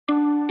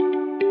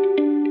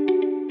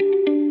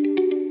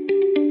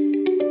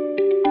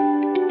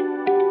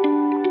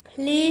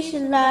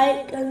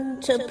like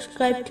and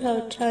subscribe to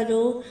our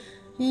channel.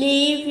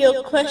 Leave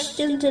your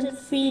questions and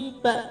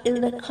feedback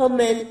in the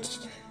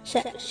comments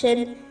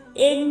section.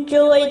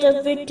 Enjoy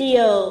the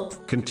video.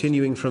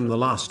 Continuing from the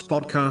last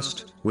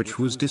podcast, which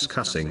was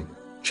discussing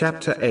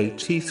chapter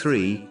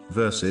 83,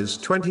 verses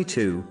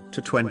 22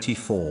 to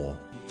 24.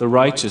 The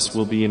righteous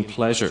will be in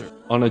pleasure,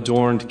 on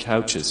adorned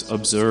couches,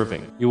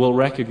 observing. You will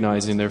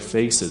recognize in their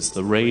faces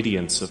the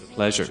radiance of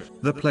pleasure.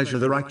 The pleasure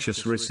the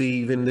righteous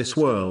receive in this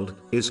world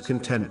is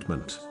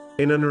contentment.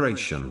 In a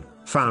narration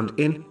found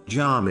in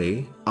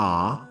Jami'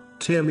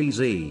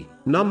 Tirmizi,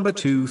 number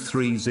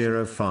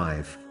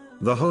 2305,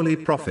 the Holy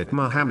Prophet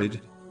Muhammad,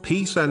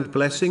 peace and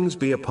blessings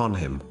be upon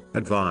him,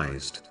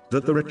 advised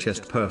that the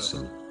richest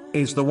person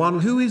is the one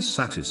who is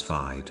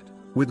satisfied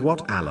with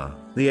what Allah,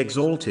 the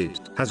Exalted,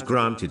 has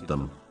granted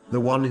them. The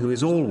one who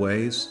is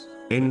always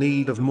in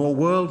need of more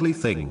worldly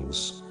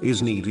things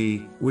is needy,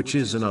 which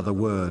is another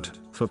word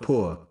for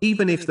poor,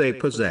 even if they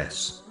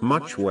possess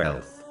much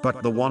wealth.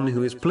 But the one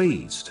who is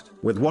pleased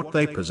with what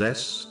they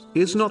possess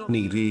is not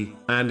needy,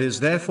 and is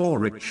therefore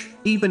rich,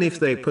 even if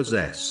they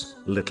possess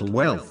little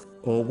wealth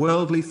or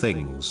worldly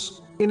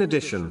things. In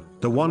addition,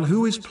 the one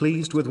who is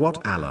pleased with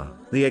what Allah,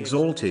 the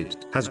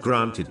Exalted, has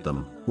granted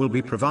them, will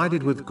be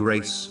provided with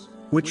grace,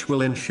 which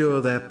will ensure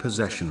their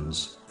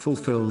possessions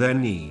fulfill their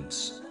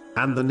needs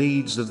and the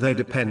needs of their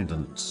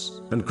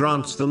dependents, and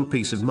grants them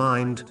peace of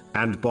mind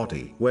and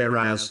body.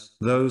 Whereas,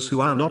 those who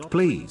are not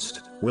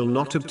pleased will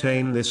not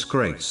obtain this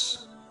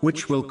grace,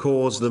 which will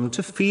cause them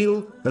to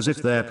feel as if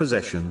their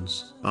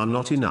possessions are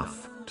not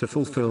enough to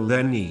fulfill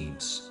their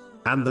needs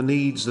and the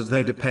needs of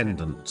their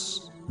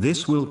dependents.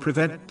 This will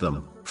prevent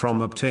them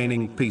from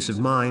obtaining peace of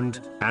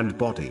mind and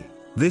body.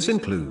 This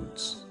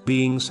includes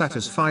being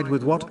satisfied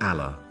with what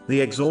Allah,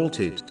 the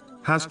Exalted,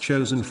 has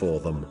chosen for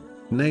them,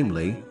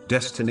 namely,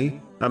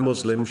 destiny. A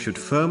Muslim should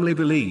firmly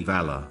believe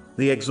Allah,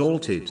 the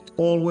Exalted,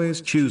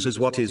 always chooses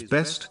what is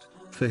best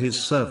for his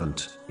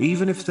servant,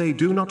 even if they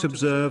do not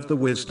observe the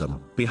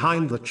wisdom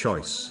behind the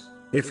choice.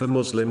 If a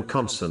Muslim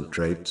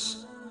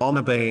concentrates on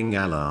obeying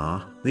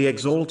Allah, the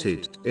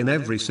Exalted, in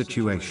every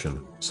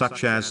situation,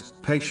 such as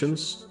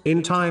patience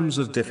in times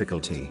of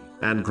difficulty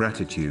and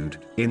gratitude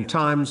in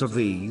times of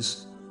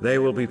ease, they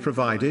will be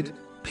provided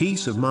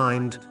peace of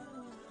mind